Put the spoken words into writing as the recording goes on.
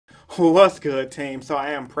What's good, team? So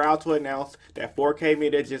I am proud to announce that 4K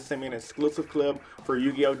Media just sent me an exclusive clip for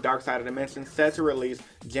Yu-Gi-Oh! Dark Side of the Dimension set to release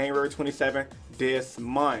January 27th this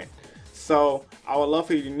month. So I would love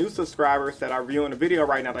for you new subscribers that are viewing the video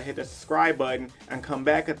right now to hit the subscribe button and come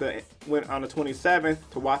back on the 27th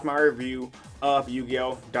to watch my review of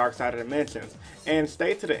Yu-Gi-Oh! Dark Side of the Dimensions. And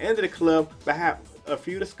stay to the end of the clip to have a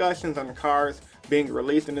few discussions on the cards being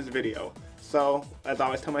released in this video. So, as I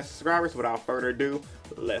always tell my subscribers, without further ado,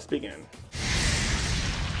 let's begin.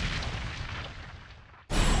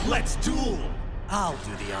 Let's duel! I'll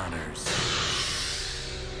do the honors.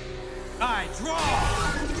 I draw!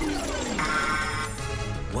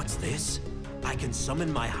 What's this? I can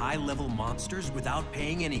summon my high-level monsters without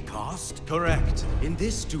paying any cost? Correct. In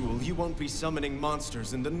this duel, you won't be summoning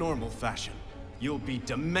monsters in the normal fashion. You'll be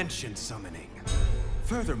dimension summoning.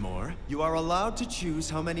 Furthermore, you are allowed to choose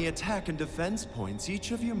how many attack and defense points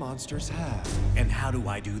each of your monsters have. And how do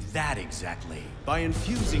I do that exactly? By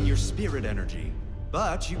infusing your spirit energy.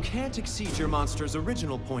 But you can't exceed your monster's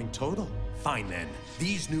original point total. Fine then.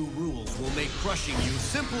 These new rules will make crushing you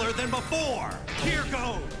simpler than before! Here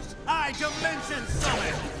goes! I Dimension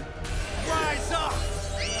Summon! Rise up!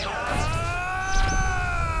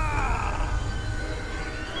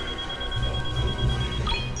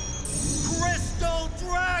 Crystal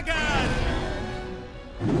Dragon!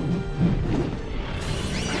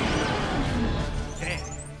 Then,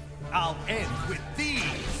 I'll end with these!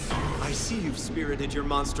 I see you've spirited your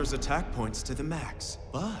monster's attack points to the max,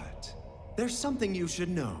 but there's something you should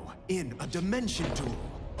know. In a dimension duel,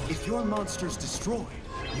 if your monster's destroyed,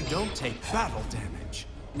 you don't take battle damage.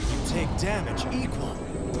 You take damage equal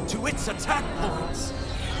to its attack points.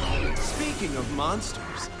 Speaking of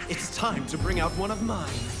monsters, it's time to bring out one of mine.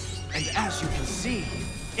 And as you can see,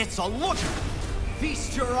 it's a looker.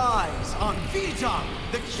 Feast your eyes on Vita,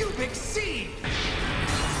 the Cubic Seed!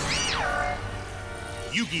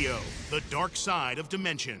 Yu-Gi-Oh! The Dark Side of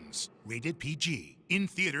Dimensions. Rated PG. In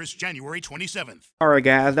theaters January 27th. Alright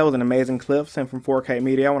guys, that was an amazing clip sent from 4K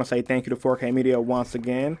Media. I want to say thank you to 4K Media once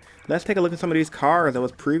again. Let's take a look at some of these cards that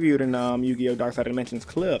was previewed in Yu-Gi-Oh! Dark Side of Dimensions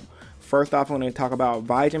clip. First off, I'm going to talk about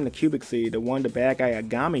Vijim, the Cubic Seed, the one the bad guy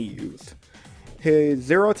Agami used. His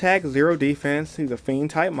 0 attack, 0 defense. He's a fiend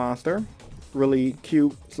type monster. Really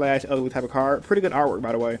cute / ugly type of card. Pretty good artwork,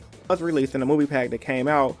 by the way. It was released in a movie pack that came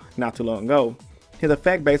out not too long ago. His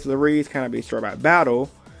effect basically reads, cannot be destroyed by battle.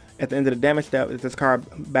 At the end of the damage step, if this card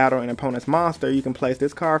battle an opponent's monster, you can place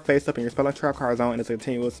this card face up in your spell and trap card zone and it's a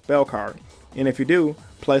continuous spell card. And if you do,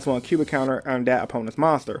 place one cubic counter on that opponent's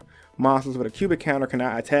monster. Monsters with a cubic counter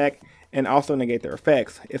cannot attack and also negate their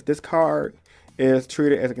effects. If this card is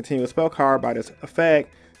treated as a continuous spell card by this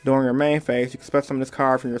effect during your main phase, you can spell summon this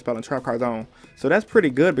card from your spell and trap card zone. So that's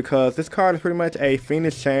pretty good because this card is pretty much a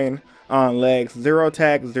Phoenix Chain on legs. 0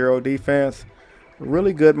 attack, 0 defense.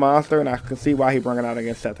 Really good monster, and I can see why he brought it out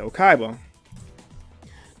against Seto Kaiba.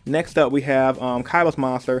 Next up, we have Kaiba's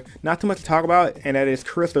monster. Not too much to talk about, and that is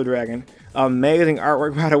Crystal Dragon. Amazing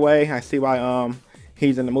artwork, by the way. I see why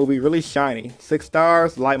he's in the movie. Really shiny. 6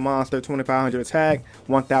 stars, light monster, 2500 attack,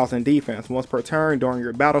 1000 defense. Once per turn during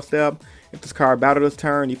your battle step. If this card battled this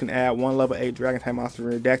turn, you can add 1 level 8 dragon type monster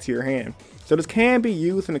from your deck to your hand. So this can be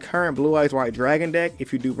used in the current Blue Eyes White Dragon deck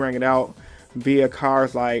if you do bring it out via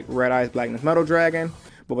cards like Red Eyes Blackness Metal Dragon.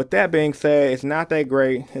 But with that being said, it's not that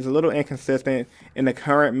great. It's a little inconsistent in the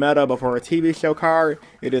current meta, but for a TV show card,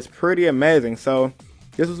 it is pretty amazing. So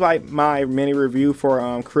this was like my mini review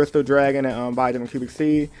for Crystal Dragon and Vijim Cubic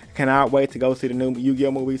Seed. Cannot wait to go see the new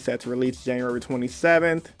Yu-Gi-Oh! Movie set to release January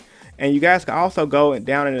 27th. And you guys can also go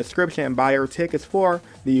down in the description and buy your tickets for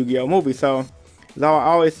the Yu-Gi-Oh! Movie. So as I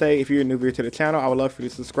always say, if you're a new viewer to the channel, I would love for you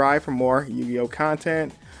to subscribe for more Yu-Gi-Oh!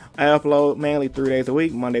 Content. I upload mainly 3 days a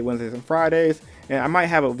week, Monday, Wednesdays, and Fridays, and I might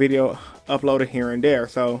have a video uploaded here and there.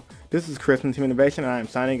 So this is Chris from Team Innovation, and I am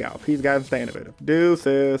signing out. Peace, guys, and stay innovative.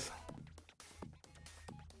 Deuces.